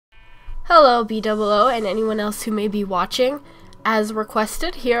Hello Bdubs and anyone else who may be watching. As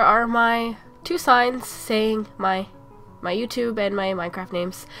requested, here are my two signs saying my YouTube and my Minecraft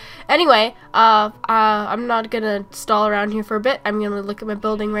names. Anyway, I'm not gonna stall around here for a bit. I'm gonna look at my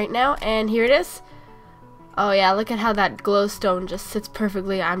building right now, and here it is. Oh yeah, look at how that glowstone just sits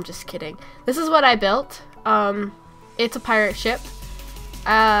perfectly. I'm just kidding. This is what I built. It's a pirate ship.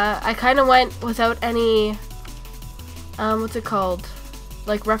 I kind of went without any, what's it called?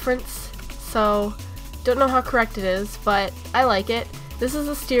 Like reference. So, don't know how correct it is, but I like it. This is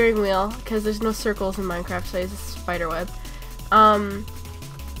a steering wheel, because there's no circles in Minecraft, so I use a spider web.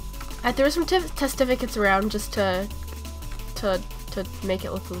 I threw some testificates around just to make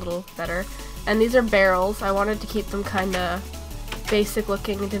it look a little better. And these are barrels. I wanted to keep them kind of basic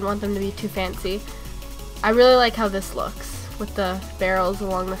looking. I didn't want them to be too fancy. I really like how this looks, with the barrels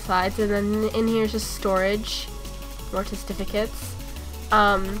along the sides, and then in here is just storage, more testificates.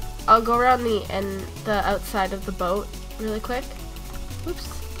 I'll go around the outside of the boat really quick.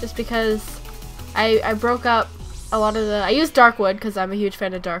 Oops. Just because I broke up a lot of I used dark wood because I'm a huge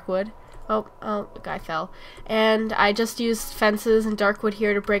fan of dark wood. Oh, the guy fell. And I just used fences and dark wood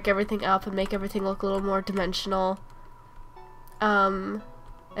here to break everything up and make everything look a little more dimensional. And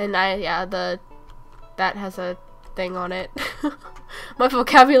that has a thing on it. My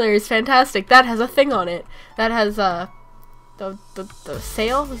vocabulary is fantastic. That has a thing on it. That has the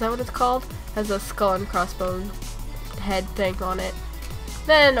sail, is that what it's called? Has a skull and crossbone head thing on it.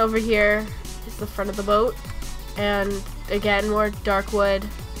 Then over here is the front of the boat, and again more dark wood,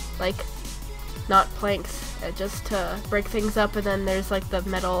 like not planks, just to break things up. And then there's like the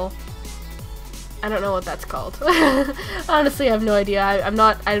metal, I don't know what that's called. Honestly, I have no idea. I'm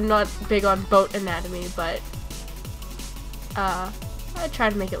not big on boat anatomy, but I try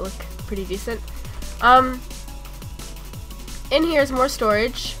to make it look pretty decent. In here is more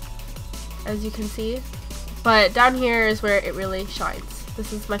storage, as you can see, but down here is where it really shines.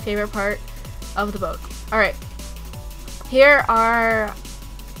 This is my favorite part of the boat. Alright, here are,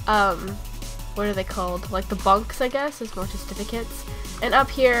 what are they called? Like the bunks, I guess. There's more certificates. And up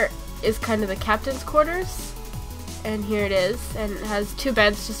here is kind of the captain's quarters, and here it is, and it has two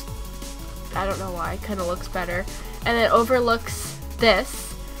beds, just, I don't know why, it kind of looks better. And it overlooks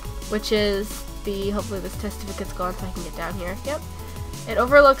this, which is hopefully this testificate's gone so I can get down here. Yep. It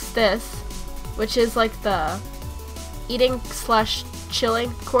overlooks this, which is like the eating /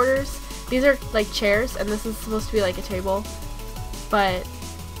 chilling quarters. These are like chairs, and this is supposed to be like a table, but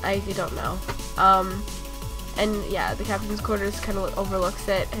I don't know. And yeah, the captain's quarters kind of overlooks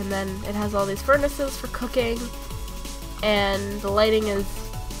it, and then it has all these furnaces for cooking, and the lighting is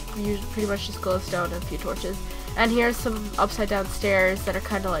usually pretty much just glowstone and a few torches. And here's some upside down stairs that are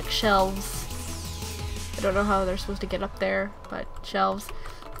kind of like shelves. I don't know how they're supposed to get up there, but shelves.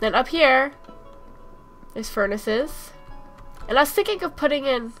 Then up here is furnaces. And I was thinking of putting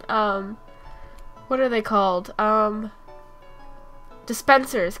in, what are they called?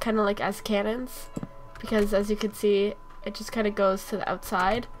 Dispensers, kind of like as cannons. Because as you can see, it just kind of goes to the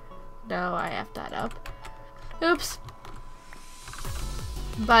outside. No, I effed that up. Oops.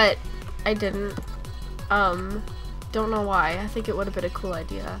 But I didn't. Don't know why. I think it would have been a cool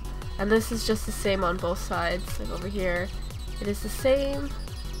idea. And this is just the same on both sides. Like over here, it is the same.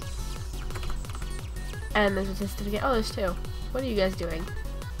 And there's a certificate. Oh, there's two. What are you guys doing?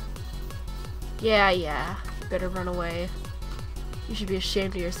 Yeah. You better run away. You should be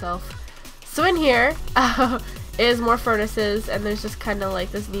ashamed of yourself. So in here is more furnaces, and there's just kind of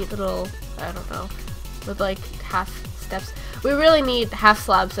like this neat little, I don't know, with like half steps. We really need half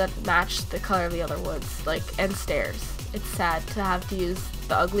slabs that match the color of the other woods, like, and stairs. It's sad to have to use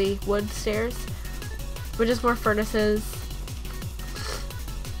the ugly wood stairs, but just more furnaces.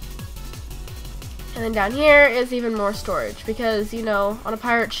 And then down here is even more storage, because, you know, on a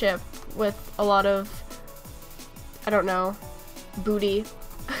pirate ship with a lot of, I don't know, booty,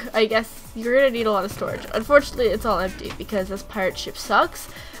 I guess you're gonna need a lot of storage. Unfortunately, it's all empty, because this pirate ship sucks,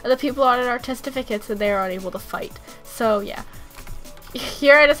 and the people on it are testificates, and they are unable to fight. So, yeah.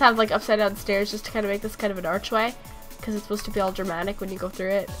 Here I just have, like, upside down stairs just to kind of make this kind of an archway, because it's supposed to be all dramatic when you go through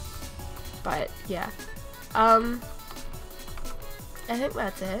it. But yeah, I think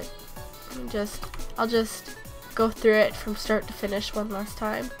that's it. I'll just go through it from start to finish one last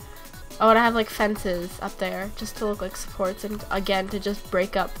time. Oh, and I have like fences up there just to look like supports, and again to just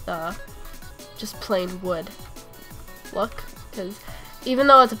break up the just plain wood look, because even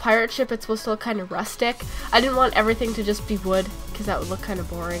though it's a pirate ship, it's supposed to look kind of rustic. I didn't want everything to just be wood, because that would look kind of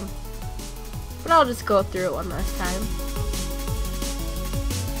boring. But I'll just go through it one last time.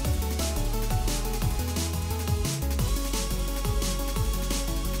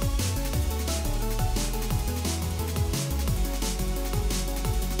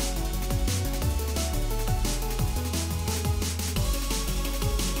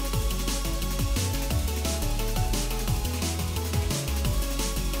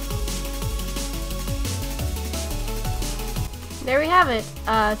 there we have it.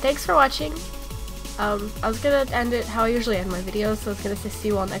 Thanks for watching. I was gonna end it how I usually end my videos, so I was gonna say see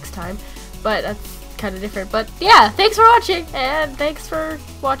you all next time, but that's kind of different. But yeah, thanks for watching, and thanks for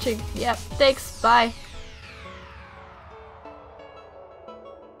watching. Yep, thanks, bye.